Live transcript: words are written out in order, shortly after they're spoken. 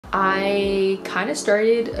I kind of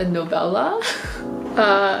started a novella.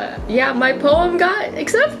 Yeah, my poem got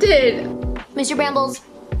accepted. Mr. Brambles,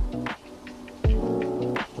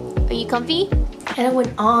 are you comfy? And it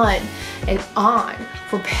went on and on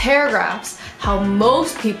for paragraphs how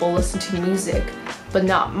most people listen to music, but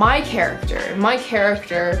not my character. My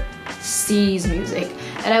character sees music.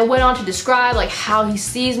 And I went on to describe like how he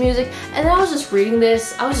sees music, and then I was just reading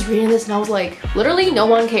this and I was like, literally no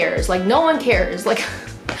one cares. Like no one cares. Like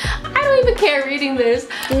I don't even care reading this.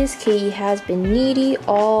 This kitty has been needy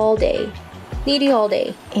all day. Needy all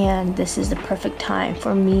day. And this is the perfect time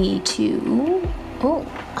for me to, oh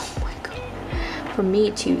my god, for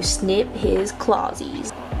me to snip his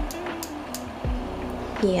clawsies.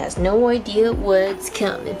 He has no idea what's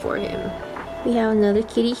coming for him. We have another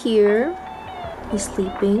kitty here. He's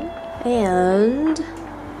sleeping. And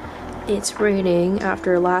it's raining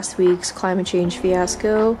after last week's climate change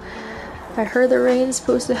fiasco. I heard the rain's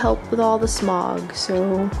supposed to help with all the smog,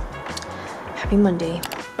 so happy Monday.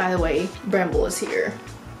 By the way, Bramble is here.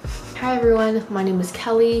 Hi everyone, my name is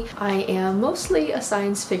Kelly. I am mostly a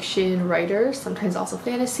science fiction writer, sometimes also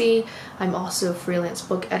fantasy. I'm also a freelance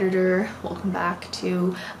book editor. Welcome back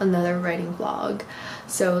to another writing vlog.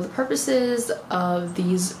 So the purposes of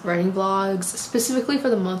these writing vlogs, specifically for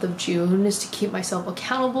the month of June, is to keep myself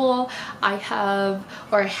accountable. I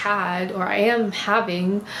am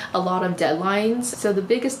having a lot of deadlines. So the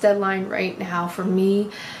biggest deadline right now for me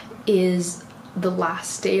is the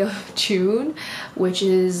last day of June, which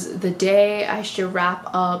is the day I should wrap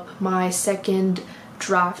up my second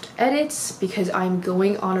draft edits, because I'm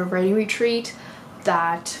going on a writing retreat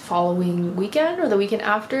that following weekend or the weekend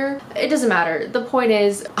after. It doesn't matter. The point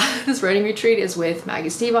is this writing retreat is with Maggie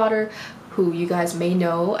Stiefvater, who you guys may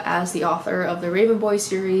know as the author of the Raven Boy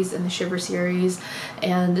series and the Shiver series.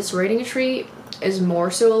 And this writing retreat is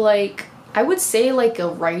more so like, I would say like a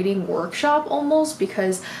writing workshop almost,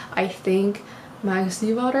 because I think Maggie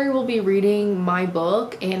Stiefvater will be reading my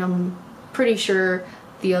book, and I'm pretty sure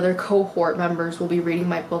the other cohort members will be reading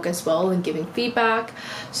my book as well and giving feedback.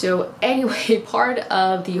 So anyway, part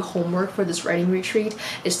of the homework for this writing retreat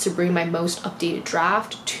is to bring my most updated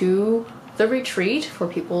draft to the retreat for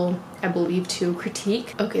people, I believe, to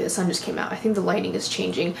critique. Okay, the sun just came out. I think the lighting is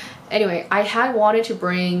changing. Anyway, I had wanted to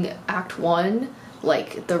bring Act 1,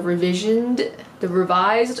 like the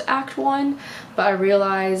revised Act 1, but I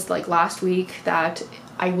realized like last week that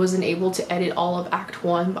I wasn't able to edit all of Act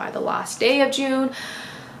 1 by the last day of June.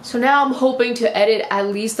 So now I'm hoping to edit at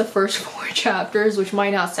least the first 4 chapters, which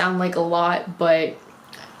might not sound like a lot, but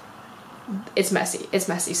it's messy. It's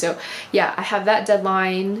messy. So yeah, I have that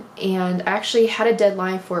deadline, and I actually had a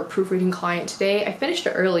deadline for a proofreading client today. I finished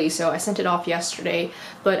it early, so I sent it off yesterday,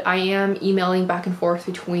 but I am emailing back and forth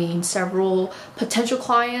between several potential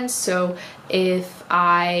clients. So if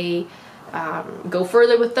I go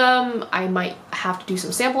further with them, I might have to do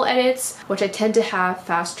some sample edits, which I tend to have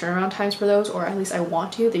fast turnaround times for those, or at least I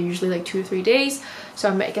want to. They're usually like 2 to 3 days, so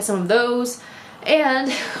I might get some of those.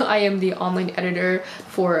 And I am the online editor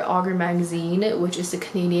for Augur Magazine, which is the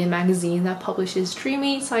Canadian magazine that publishes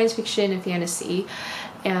dreamy science fiction and fantasy.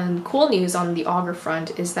 And cool news on the Augur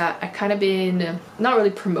front is that I've kind of been not really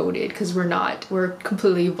promoted, because we're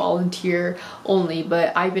completely volunteer only,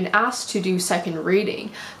 but I've been asked to do second reading.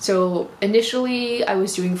 So initially I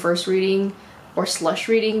was doing first reading or slush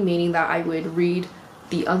reading, meaning that I would read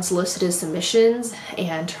the unsolicited submissions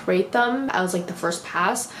and rate them as like the first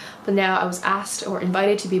pass. But now I was asked or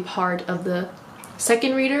invited to be part of the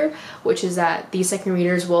second reader, which is that these second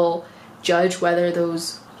readers will judge whether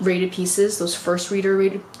those rated pieces, those first reader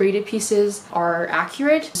rated pieces, are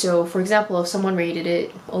accurate. So for example, if someone rated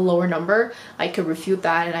it a lower number, I could refute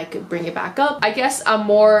that and I could bring it back up. I guess I'm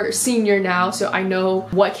more senior now, so I know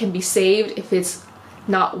what can be saved if it's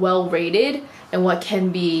not well rated, and what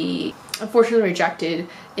can be unfortunately rejected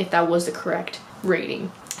if that was the correct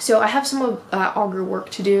rating. So I have some Augur work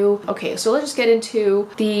to do. Okay, so let's just get into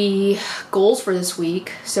the goals for this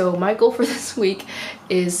week. So my goal for this week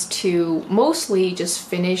is to mostly just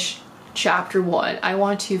finish chapter 1. I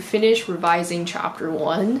want to finish revising chapter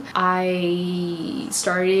 1. I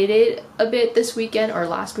started it a bit this weekend or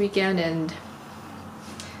last weekend, and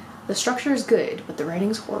the structure is good, but the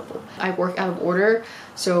writing's horrible. I work out of order,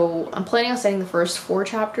 so I'm planning on sending the first 3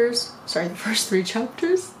 chapters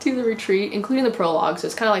to the retreat, including the prologue, so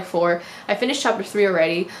it's kind of like 4. I finished chapter 3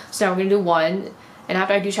 already, so now we're gonna do 1, and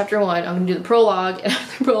after I do chapter 1, I'm gonna do the prologue, and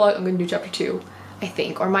after the prologue, I'm gonna do chapter 2, I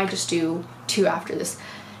think, or I might just do 2 after this.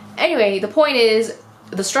 Anyway, the point is,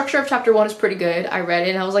 the structure of chapter 1 is pretty good. I read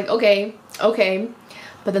it and I was like, okay,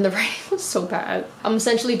 but then the writing was so bad. I'm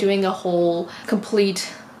essentially doing a whole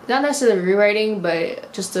complete not necessarily rewriting,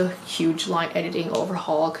 but just a huge line editing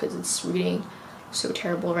overhaul because it's reading so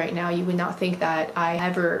terrible right now. You would not think that I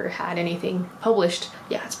ever had anything published.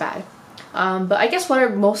 Yeah, it's bad. But I guess what I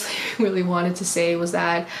mostly really wanted to say was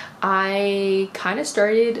that I kind of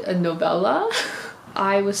started a novella.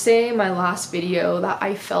 I was saying in my last video that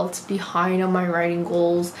I felt behind on my writing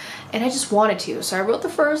goals and I just wanted to. So I wrote the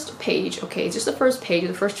first page, okay, just the first page,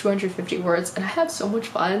 the first 250 words, and I had so much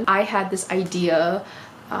fun. I had this idea,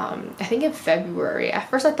 I think in February. At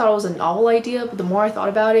first I thought it was a novel idea, but the more I thought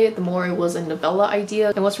about it, the more it was a novella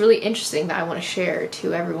idea. And what's really interesting that I want to share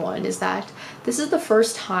to everyone is that this is the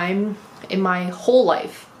first time in my whole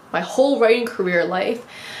life, my whole writing career life,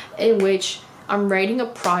 in which I'm writing a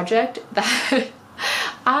project that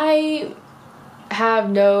I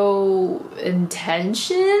have no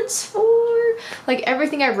intentions for. Like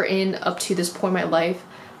everything I've written up to this point in my life,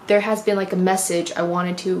 there has been like a message I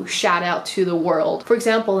wanted to shout out to the world. For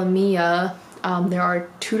example, in Mia, there are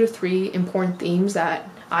 2 to 3 important themes that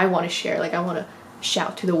I want to share, like I want to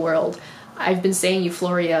shout to the world. I've been saying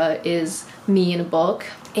Euphoria is me in a book,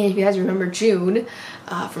 and if you guys remember June,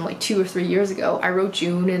 from like 2 or 3 years ago, I wrote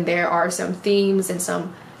June, and there are some themes and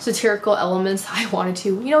some satirical elements I wanted to,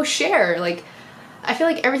 you know, share. Like, I feel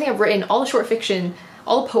like everything I've written, all the short fiction,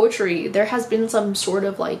 all the poetry, there has been some sort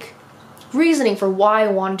of like reasoning for why I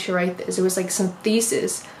wanted to write this. It was like some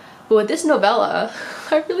thesis. But with this novella,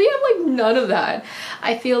 I really have like none of that.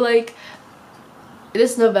 I feel like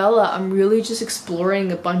this novella, I'm really just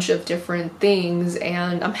exploring a bunch of different things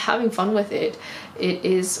and I'm having fun with it. It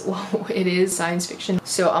is, well, it is science fiction,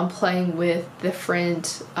 so I'm playing with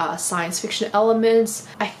different science fiction elements.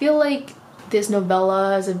 I feel like this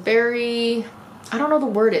novella is a very, I don't know the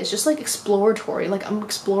word is, just like exploratory, like I'm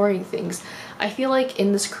exploring things. I feel like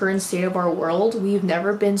in this current state of our world, we've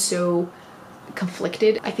never been so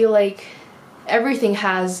conflicted. I feel like everything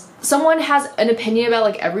has, someone has an opinion about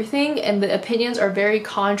like everything, and the opinions are very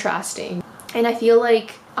contrasting. And I feel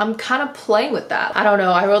like I'm kind of playing with that. I don't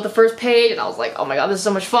know, I wrote the first page and I was like, oh my god, this is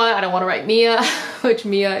so much fun. I don't want to write Mia, which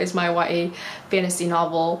Mia is my YA fantasy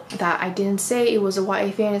novel that I didn't say it was a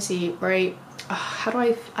YA fantasy, right? How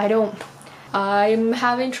do I'm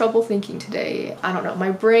having trouble thinking today. I don't know,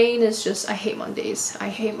 my brain is just, I hate Mondays. I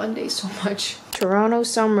hate Mondays so much. Toronto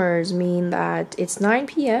summers mean that it's 9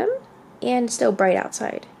 p.m. and it's still bright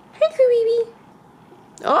outside. Hey, Baby.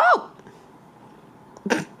 Oh!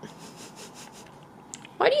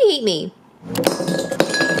 Why do you hate me?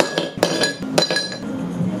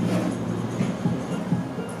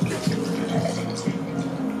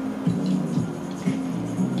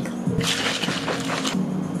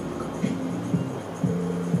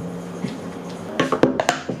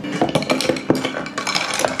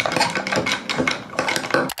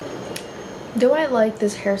 Do I like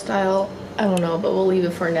this hairstyle? I don't know, but we'll leave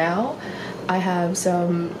it for now. I have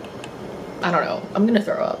some, I don't know, I'm gonna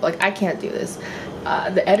throw up. Like, I can't do this.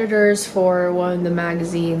 The editors for one of the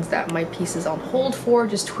magazines that my piece is on hold for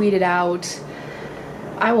just tweeted out.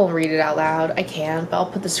 I won't read it out loud. I can, but I'll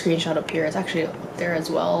put the screenshot up here. It's actually up there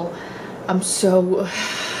as well. I'm so...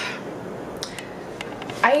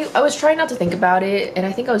 I was trying not to think about it, and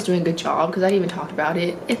I think I was doing a good job because I even talked about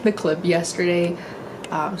it in the clip yesterday.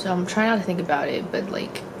 So I'm trying not to think about it, but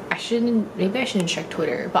like, maybe I shouldn't check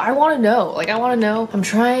Twitter, but I want to know, like I want to know. I'm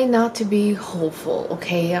trying not to be hopeful,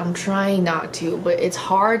 okay? I'm trying not to, but it's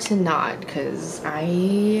hard to not because I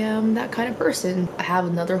am that kind of person. I have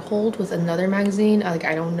another hold with another magazine. Like,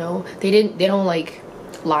 I don't know. They don't like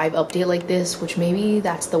live update like this, which maybe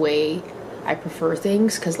that's the way I prefer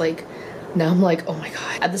things, because like now I'm like, oh my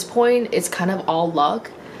god. At this point, it's kind of all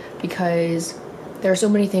luck because there are so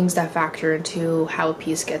many things that factor into how a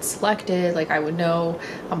piece gets selected. Like, I would know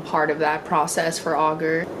I'm part of that process for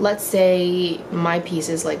Augur. Let's say my piece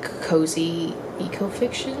is like cozy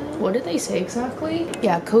eco-fiction. What did they say exactly?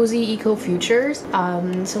 Yeah, cozy eco-futures.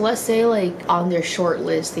 So let's say like on their short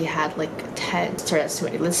list they had like 10, sorry, that's too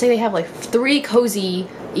many. Let's say they have like 3 cozy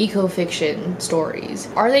eco-fiction stories.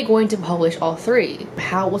 Are they going to publish all 3?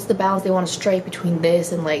 What's the balance they want to strike between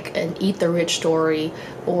this and like an eat the rich story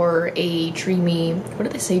or a dreamy, what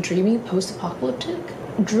did they say, dreamy post-apocalyptic?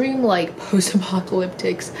 Dream-like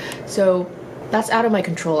post-apocalyptics. So that's out of my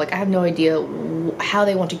control. Like, I have no idea how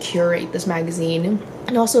they want to curate this magazine.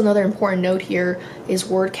 And also another important note here is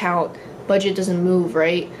word count. Budget doesn't move,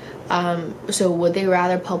 right? So would they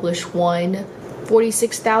rather publish one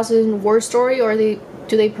 46,000 word story, or do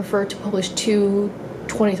they prefer to publish 2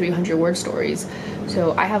 2,300 word stories?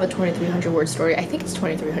 So I have a 2,300 word story. I think it's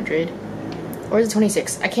 2,300, or is it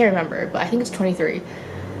 26? I can't remember, but I think it's 23.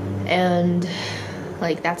 And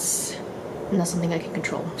like, that's and that's something I can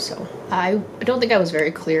control. So I don't think I was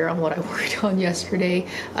very clear on what I worked on yesterday.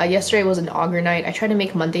 Yesterday was an Augur night. I try to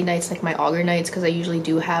make Monday nights like my Augur nights because I usually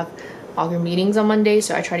do have Augur meetings on Monday,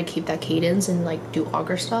 so I try to keep that cadence and like do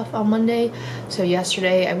Augur stuff on Monday. So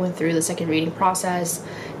yesterday I went through the second reading process,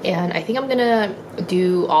 and I think I'm gonna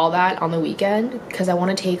do all that on the weekend because I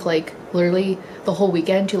want to take like literally the whole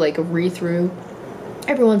weekend to like read through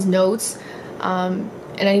everyone's notes.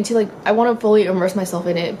 And I need to like, I want to fully immerse myself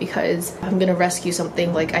in it because I'm gonna rescue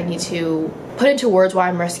something. Like I need to put into words why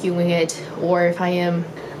I'm rescuing it, or if I am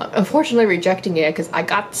unfortunately rejecting it, because I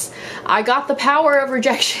got the power of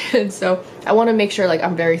rejection. So I want to make sure like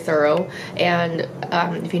I'm very thorough. And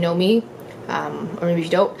if you know me, or maybe if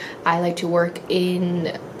you don't, I like to work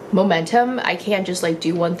in momentum. I can't just like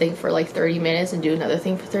do one thing for like 30 minutes and do another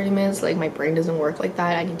thing for 30 minutes. Like my brain doesn't work like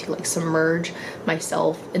that. I need to like submerge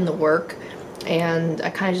myself in the work, and I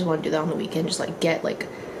kind of just want to do that on the weekend, just like get like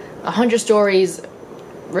 100 stories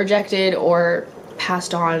rejected or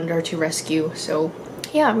passed on or to rescue. So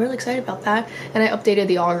yeah, I'm really excited about that. And I updated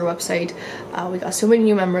the Augur website. We got so many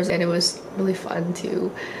new members, and it was really fun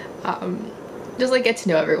to just like get to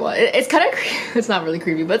know everyone. It's kind of it's not really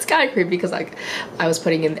creepy, but it's kind of creepy because like I was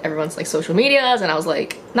putting in everyone's like social medias, and I was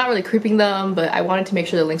like not really creeping them, but I wanted to make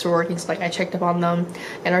sure the links were working, so like I checked up on them.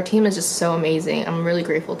 And our team is just so amazing. I'm really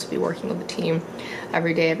grateful to be working with the team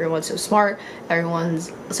every day. Everyone's so smart,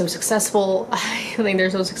 everyone's so successful. I think they're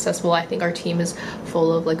so successful. I think our team is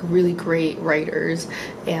full of like really great writers,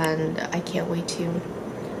 and I can't wait to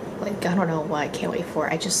like, I don't know what I can't wait for.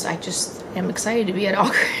 I just am excited to be at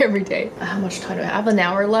Augur every day. How much time do I have? I have an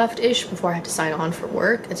hour left-ish before I have to sign on for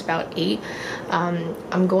work. It's about 8.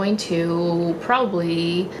 I'm going to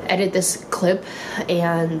probably edit this clip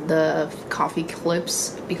and the coffee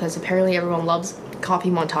clips because apparently everyone loves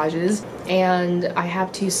coffee montages, and I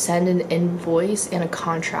have to send an invoice and a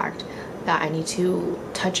contract that I need to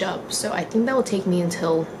touch up. So I think that will take me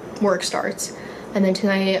until work starts. And then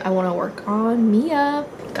tonight I want to work on Mia.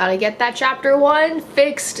 Gotta get that chapter 1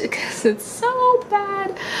 fixed because it's so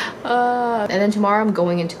bad. And then tomorrow I'm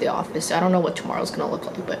going into the office. So I don't know what tomorrow's gonna look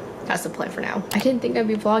like, but that's the plan for now. I didn't think I'd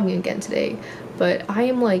be vlogging again today, but I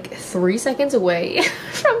am like 3 seconds away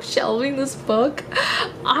from shelving this book.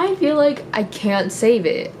 I feel like I can't save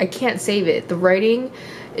it. I can't save it. The writing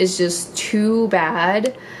is just too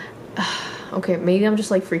bad. Okay, maybe I'm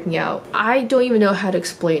just like freaking out. I don't even know how to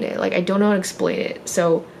explain it. Like I don't know how to explain it.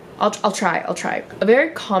 So I'll try. A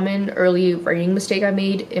very common early writing mistake I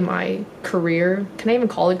made in my career, can I even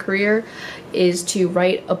call it career, is to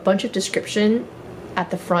write a bunch of description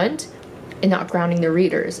at the front and not grounding the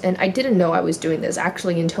readers. And I didn't know I was doing this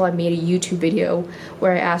actually until I made a YouTube video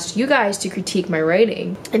where I asked you guys to critique my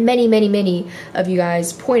writing. And many of you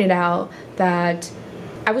guys pointed out that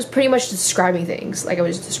I was pretty much describing things. Like I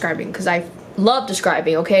was describing because I love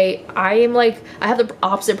describing, okay? I have the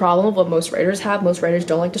opposite problem of what most writers have. Most writers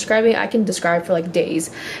don't like describing. I can describe for like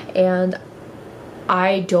days, and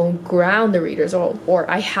I don't ground the readers,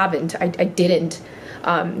 or I haven't. I didn't.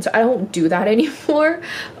 So I don't do that anymore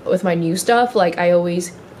with my new stuff. Like I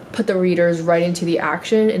always put the readers right into the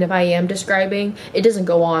action, and if I am describing, it doesn't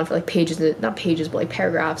go on for like pages, not pages, but like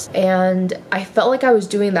paragraphs. And I felt like I was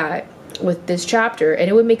doing that with this chapter, and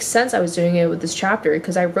it would make sense I was doing it with this chapter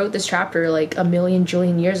because I wrote this chapter like a million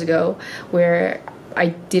jillion years ago, where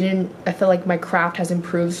I felt like my craft has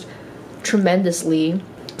improved tremendously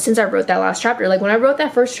since I wrote that last chapter. Like when I wrote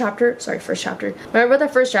that first chapter, when I wrote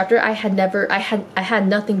that first chapter, I had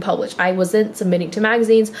nothing published. I wasn't submitting to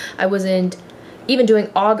magazines. I wasn't even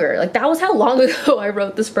doing Augur. Like that was how long ago I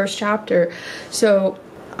wrote this first chapter. So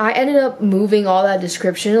I ended up moving all that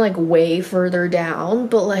description like way further down,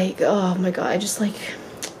 but like, oh my god, I just like,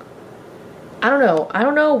 I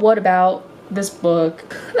don't know what about this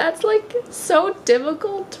book that's like so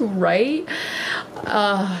difficult to write.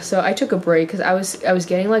 So I took a break because I was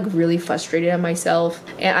getting like really frustrated at myself,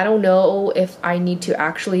 and I don't know if I need to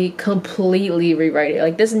actually completely rewrite it.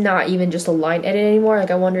 Like this is not even just a line edit anymore.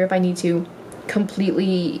 Like I wonder if I need to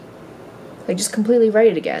completely write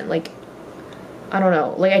it again. Like I don't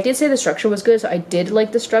know. Like I did say the structure was good, so I did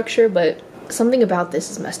like the structure, but something about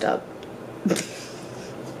this is messed up. Okay,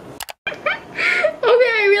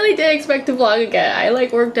 I really did expect to vlog again. I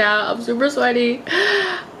like worked out, I'm super sweaty.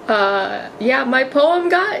 Yeah, my poem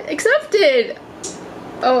got accepted.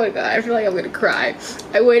 Oh my god, I feel like I'm gonna cry.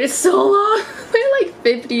 I waited so long. I waited like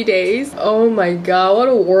 50 days. Oh my god, what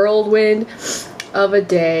a whirlwind of a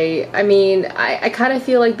day. I mean, I kind of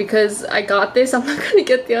feel like because I got this, I'm not gonna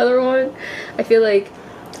get the other one. I feel like,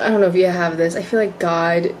 I don't know if you have this, I feel like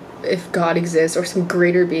God, if God exists or some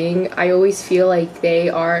greater being, I always feel like they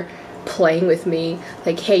are playing with me,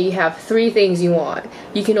 like, hey, you have 3 things you want,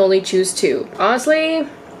 you can only choose 2. Honestly,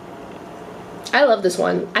 I love this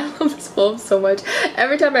one. I love this poem so much.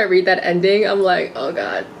 Every time I read that ending, I'm like, oh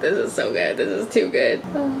god, this is so good, this is too good.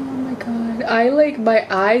 Oh my god, I like, my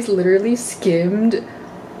eyes literally skimmed.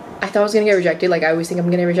 I thought I was gonna get rejected, like I always think I'm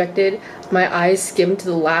gonna get rejected. My eyes skimmed to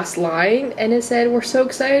the last line and it said, we're so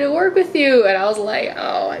excited to work with you, and I was like,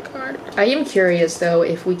 oh my god. I am curious though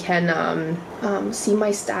if we can see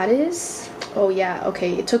my status. Oh yeah,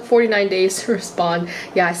 okay, it took 49 days to respond.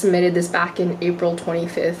 Yeah, I submitted this back in April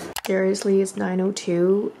 25th. Seriously, it's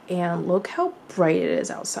 9:02 and look how bright it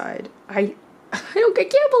is outside. I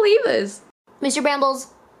can't believe this. Mr.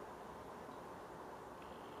 Brambles,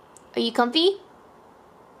 are you comfy?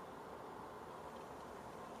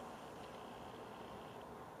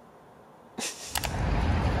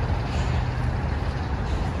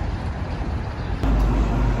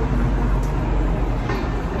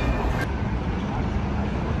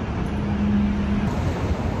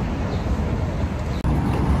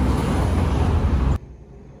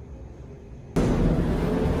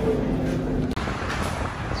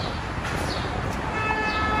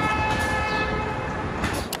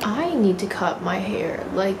 I need to cut my hair.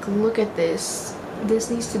 Like, look at this. This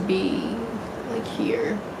needs to be like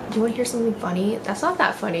here. Do you want to hear something funny? That's not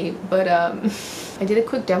that funny, but I did a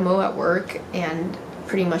quick demo at work and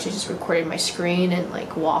pretty much I just recorded my screen and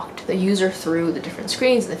like walked the user through the different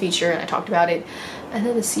screens and the feature, and I talked about it, and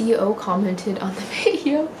then the CEO commented on the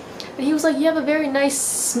video and he was like, you have a very nice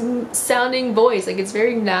sounding voice, like it's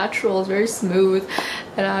very natural, it's very smooth.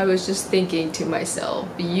 And I was just thinking to myself,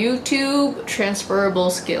 YouTube transferable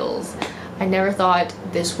skills. I never thought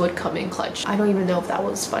this would come in clutch. I don't even know if that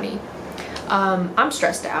was funny. I'm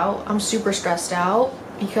stressed out. I'm super stressed out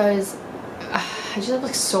because I just have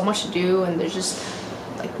like so much to do and there's just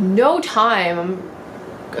like no time.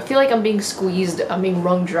 I feel like I'm being squeezed. I'm being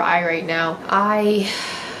wrung dry right now. I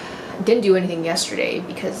didn't do anything yesterday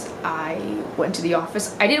because I went to the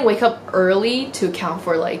office. I didn't wake up early to account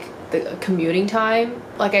for like the commuting time.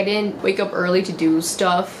 Like I didn't wake up early to do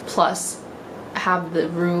stuff plus have the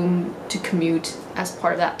room to commute as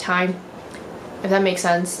part of that time, if that makes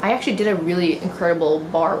sense. I actually did a really incredible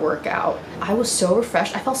bar workout. I was so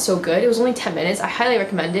refreshed. I felt so good. It was only 10 minutes. I highly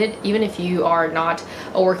recommend it. Even if you are not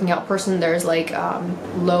a working out person, there's like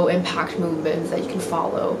low impact movements that you can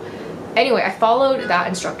follow. Anyway, I followed that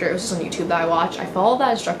instructor. It was just on YouTube that I watched. I followed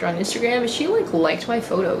that instructor on Instagram and she like liked my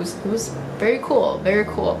photos. It was very cool, very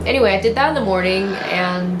cool. Anyway, I did that in the morning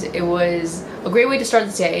and it was a great way to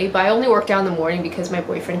start the day, but I only worked out in the morning because my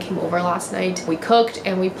boyfriend came over last night. We cooked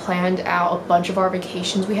and we planned out a bunch of our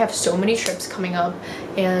vacations. We have so many trips coming up.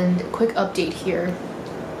 And quick update here.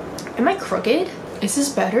 Am I crooked? Is this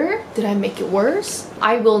better? Did I make it worse?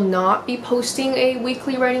 I will not be posting a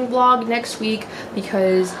weekly writing vlog next week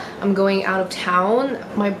because I'm going out of town.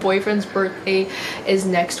 My boyfriend's birthday is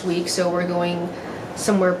next week, so we're going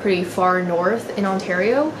somewhere pretty far north in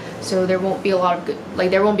Ontario, so there won't be a lot of good,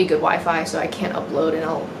 like there won't be good Wi-Fi, so I can't upload, and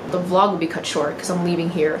the vlog will be cut short because I'm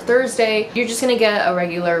leaving here Thursday. You're just gonna get a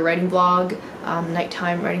regular writing vlog,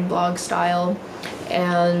 nighttime writing vlog style.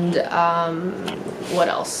 And what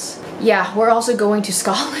else? Yeah, we're also going to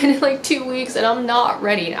Scotland in like 2 weeks and I'm not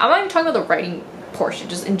ready. I'm not even talking about the writing portion,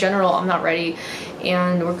 just in general, I'm not ready.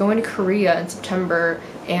 And we're going to Korea in September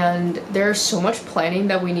and there's so much planning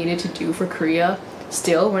that we needed to do for Korea.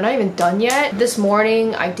 Still, we're not even done yet. This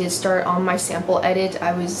morning I did start on my sample edit.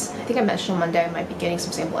 I think I mentioned on Monday I might be getting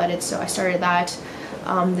some sample edits, so I started that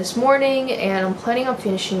this morning and I'm planning on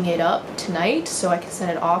finishing it up tonight so I can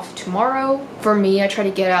send it off tomorrow. For me, I try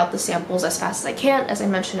to get out the samples as fast as I can, as I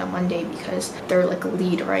mentioned on Monday, because they're like a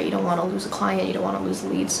lead, right? You don't want to lose a client, you don't want to lose a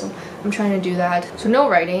lead, so I'm trying to do that. So no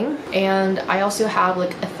writing, and I also have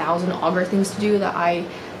like 1,000 Augur things to do that I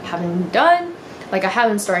haven't done. Like I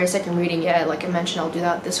haven't started second reading yet. Like I mentioned, I'll do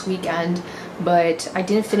that this weekend, but I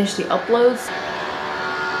didn't finish the uploads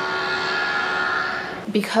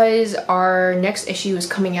because our next issue is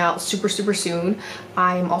coming out super soon.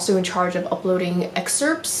 I'm also in charge of uploading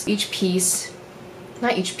excerpts.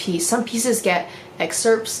 Some pieces get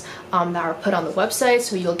excerpts that are put on the website,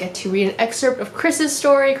 so you'll get to read an excerpt of Chris's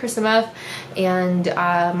story, Chris MF, and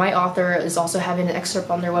my author is also having an excerpt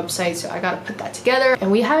on their website, so I gotta put that together.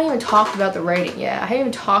 And we haven't even talked about the writing yet. I haven't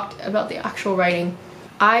even talked about the actual writing.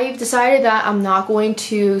 I've decided that I'm not going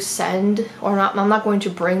to I'm not going to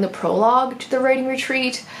bring the prologue to the writing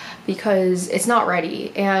retreat because it's not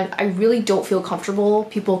ready, and I really don't feel comfortable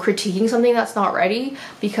people critiquing something that's not ready,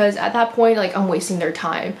 because at that point, like, I'm wasting their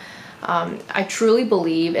time. I truly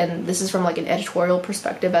believe, and this is from like an editorial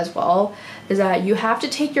perspective as well, is that you have to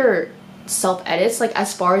take your self-edits like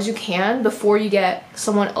as far as you can before you get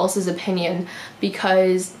someone else's opinion,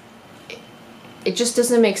 because it just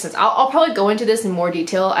doesn't make sense. I'll probably go into this in more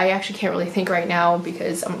detail. I actually can't really think right now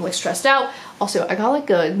because I'm like stressed out. Also, I got like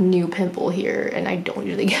a new pimple here and I don't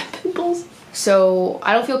usually get pimples. So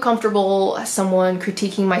I don't feel comfortable someone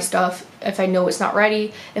critiquing my stuff if I know it's not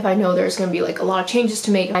ready, if I know there's gonna be like a lot of changes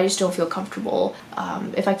to make. I just don't feel comfortable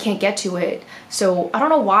if I can't get to it. So I don't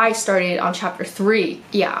know why I started on chapter 3.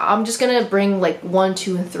 Yeah, I'm just gonna bring like 1,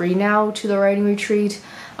 2, and 3 now to the writing retreat.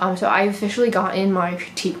 So I officially got in my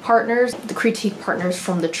critique partners, the critique partners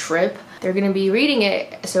from the trip. They're gonna be reading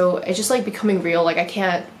it, so it's just like becoming real. Like I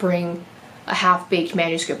can't bring a half-baked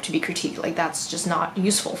manuscript to be critiqued. Like that's just not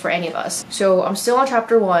useful for any of us. So I'm still on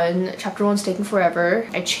chapter 1. Chapter 1's taking forever.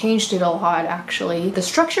 I changed it a lot actually. The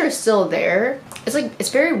structure is still there. It's like, it's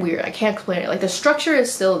very weird. I can't explain it. Like the structure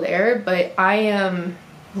is still there, but I am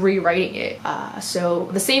rewriting it. So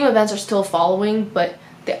the same events are still following, but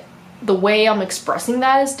the way I'm expressing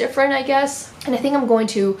that is different, I guess. And I think I'm going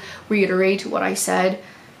to reiterate what I said,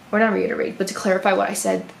 or not reiterate, but to clarify what I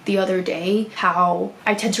said the other day, how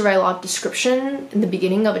I tend to write a lot of description in the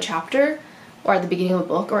beginning of a chapter or at the beginning of a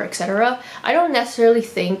book or etc. I don't necessarily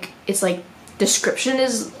think it's like description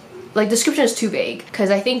is too vague,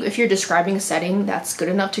 because I think if you're describing a setting, that's good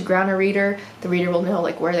enough to ground a reader. The reader will know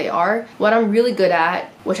like where they are. What I'm really good at,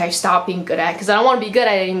 which I stopped being good at because I don't want to be good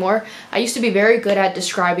at it anymore. I used to be very good at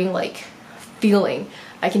describing like feeling.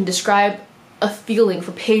 I can describe a feeling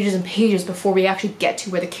for pages and pages before we actually get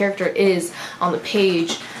to where the character is on the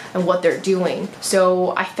page and what they're doing.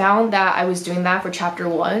 So I found that I was doing that for chapter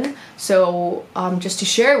 1. So just to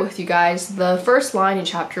share with you guys, the first line in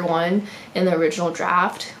chapter 1 in the original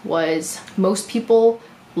draft was, most people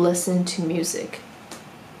listen to music.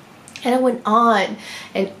 And I went on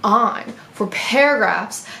and on for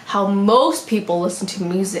paragraphs how most people listen to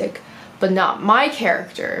music, but not my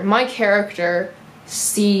character. My character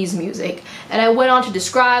sees music, and I went on to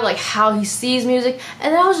describe like how he sees music,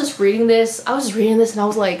 and then I was just reading this and I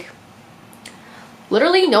was like,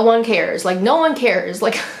 literally no one cares. Like no one cares.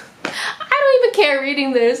 Like I don't even care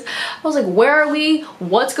reading this. I was like, where are we?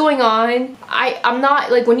 What's going on? I'm not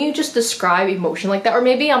like, when you just describe emotion like that, or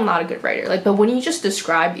maybe I'm not a good writer, like, but when you just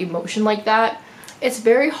describe emotion like that, it's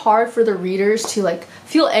very hard for the readers to like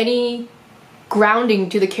feel any grounding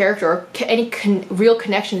to the character or any real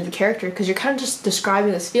connection to the character, because you're kind of just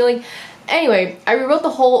describing this feeling. Anyway, I rewrote the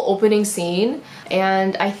whole opening scene,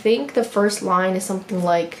 and I think the first line is something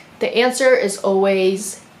like, the answer is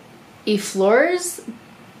always a floors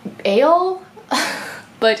ale,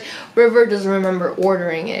 but River doesn't remember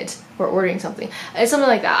ordering it or ordering something. It's something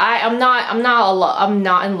like that. I'm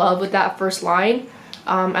not in love with that first line.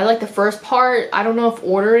 I like the first part. I don't know if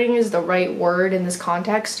ordering is the right word in this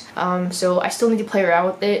context, so I still need to play around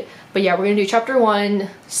with it. But yeah, we're gonna do chapter 1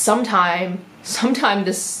 sometime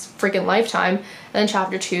this freaking lifetime, and then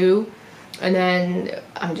chapter 2, and then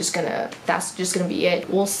that's just gonna be it.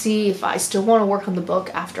 We'll see if I still want to work on the book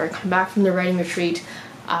after I come back from the writing retreat.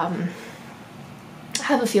 I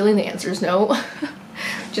have a feeling the answer is no.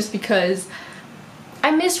 Just because I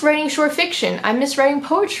miss writing short fiction. I miss writing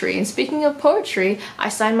poetry. And speaking of poetry, I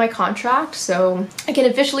signed my contract, so I can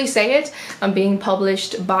officially say it. I'm being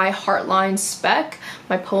published by Heartlines Spec.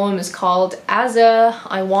 My poem is called As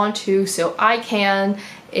I Want To, So I Can.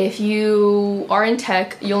 If you are in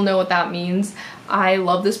tech, you'll know what that means. I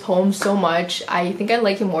love this poem so much. I think I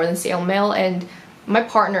like it more than Snail Mail, and my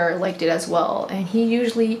partner liked it as well, and he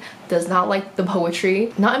usually does not like the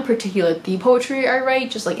poetry. Not in particular the poetry I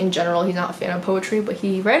write, just like in general, he's not a fan of poetry, but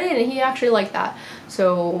he read it and he actually liked that.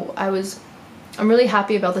 So I'm really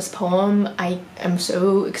happy about this poem. I am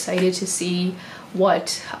so excited to see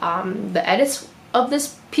what the edits of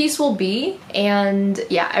this piece will be. And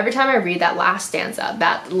yeah, every time I read that last stanza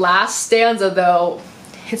though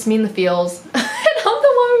hits me in the feels. And I'm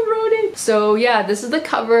the one who wrote it. So yeah, this is the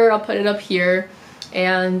cover. I'll put it up here.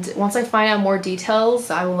 And once I find out more details,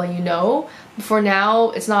 I will let you know. For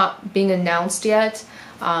now, it's not being announced yet,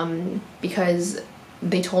 because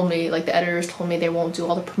they told me, like the editors told me, they won't do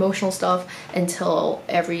all the promotional stuff until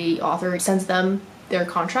every author sends them their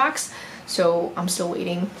contracts. So I'm still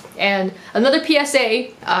waiting. And another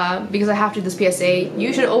PSA, because I have to do this PSA,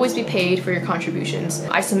 you should always be paid for your contributions.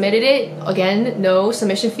 I submitted it, again, no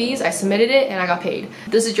submission fees. I submitted it and I got paid.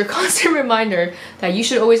 This is your constant reminder that you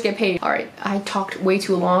should always get paid. All right, I talked way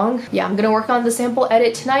too long. Yeah, I'm gonna work on the sample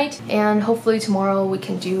edit tonight, and hopefully tomorrow we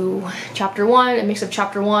can do chapter 1, a mix of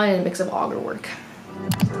chapter 1 and a mix of Augur work.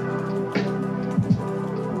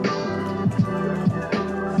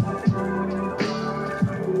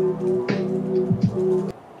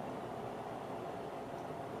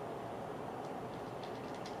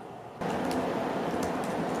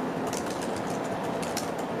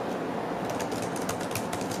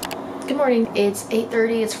 morning. It's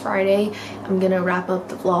 8:30, it's Friday. I'm gonna wrap up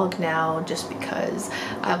the vlog now just because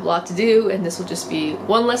I have a lot to do, and this will just be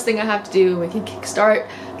one less thing I have to do. We can kickstart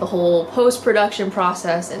the whole post-production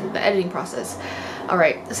process and the editing process.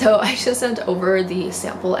 Alright, so I just sent over the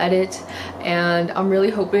sample edit, and I'm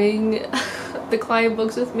really hoping the client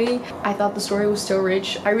books with me. I thought the story was so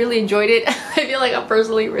rich. I really enjoyed it. I feel like I'm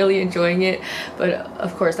personally really enjoying it, but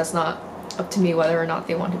of course that's not up to me whether or not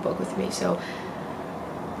they want to book with me. So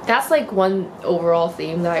that's like one overall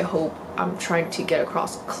theme that I hope I'm trying to get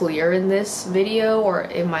across clear in this video or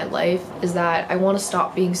in my life, is that I want to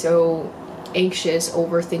stop being so anxious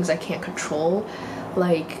over things I can't control.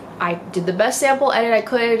 Like, I did the best sample edit I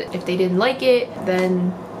could. If they didn't like it,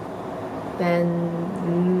 then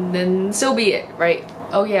so be it, right?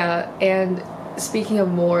 Oh yeah, and speaking of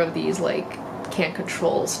more of these like can't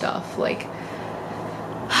control stuff, like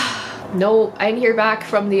no, I didn't hear back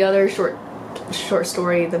from the other short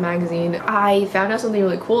story, the magazine. I found out something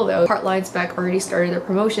really cool though. Heartlines, Spec already started their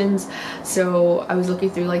promotions, so I was looking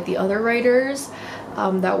through like the other writers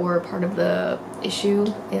that were part of the issue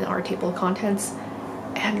in our table of contents,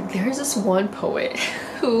 and there's this one poet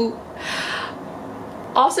who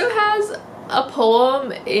also has a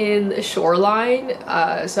poem in Shoreline,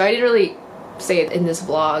 so I didn't really say it in this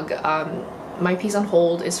vlog. My piece on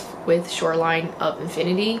hold is with Shoreline of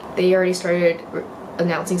Infinity. They already started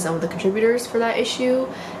announcing some of the contributors for that issue,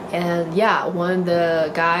 and yeah, one of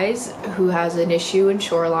the guys who has an issue in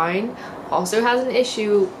Shoreline also has an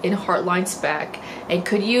issue in Heartline Spec. And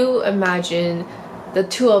could you imagine the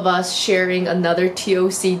two of us sharing another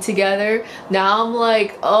TOC together? Now I'm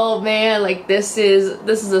like, oh man, like this is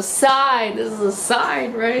a sign,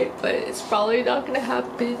 right? But it's probably not gonna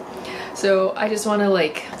happen. So I just want to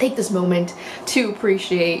like take this moment to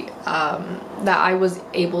appreciate that I was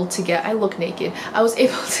able to get, I look naked, I was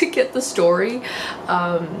able to get the story.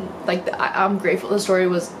 I'm grateful the story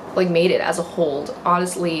was like made it as a hold.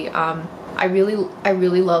 Honestly, I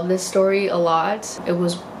really love this story a lot. It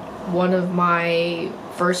was one of my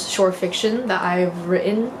first short fiction that I've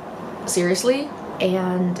written seriously,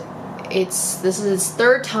 and this is his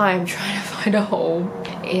third time trying to find a home.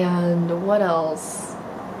 And what else?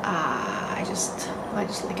 I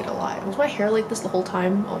just like it a lot. Was my hair like this the whole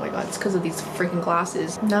time? Oh my god, it's because of these freaking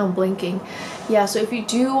glasses. Now I'm blinking. Yeah, so if you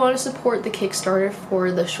do want to support the Kickstarter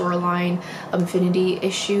for the Shoreline Infinity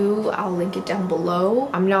issue, I'll link it down below.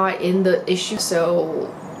 I'm not in the issue,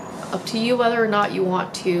 so up to you whether or not you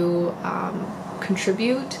want to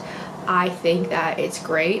contribute. I think that it's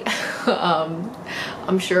great.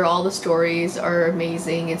 I'm sure all the stories are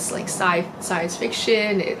amazing. It's like science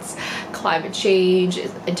fiction, it's climate change,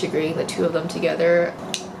 it's integrating the two of them together.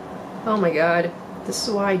 Oh my god, this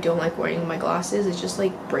is why I don't like wearing my glasses. It just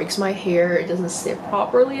like breaks my hair, it doesn't sit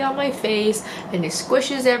properly on my face, and it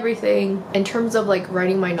squishes everything. In terms of like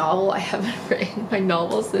writing my novel, I haven't written my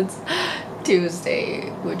novel since Tuesday,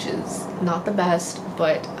 which is not the best,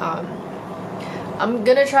 but I'm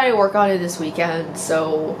gonna try to work on it this weekend.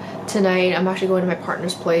 So tonight I'm actually going to my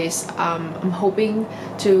partner's place. I'm hoping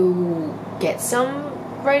to get some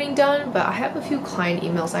writing done, but I have a few client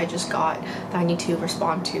emails I just got that I need to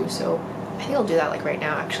respond to, so I think I'll do that like right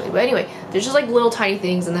now actually. But anyway, there's just like little tiny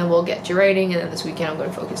things, and then we'll get to writing, and then this weekend I'm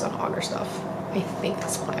going to focus on Augur stuff. I think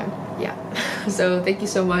that's the plan. Yeah. So thank you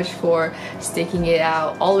so much for sticking it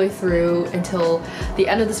out all the way through until the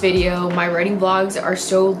end of this video. My writing vlogs are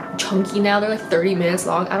so chunky now, they're like 30 minutes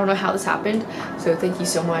long. I don't know how this happened. So thank you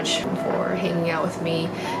so much for hanging out with me.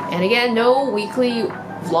 And again, no weekly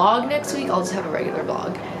vlog next week. I'll just have a regular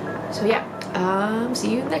vlog. So yeah,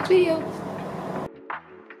 see you in the next video.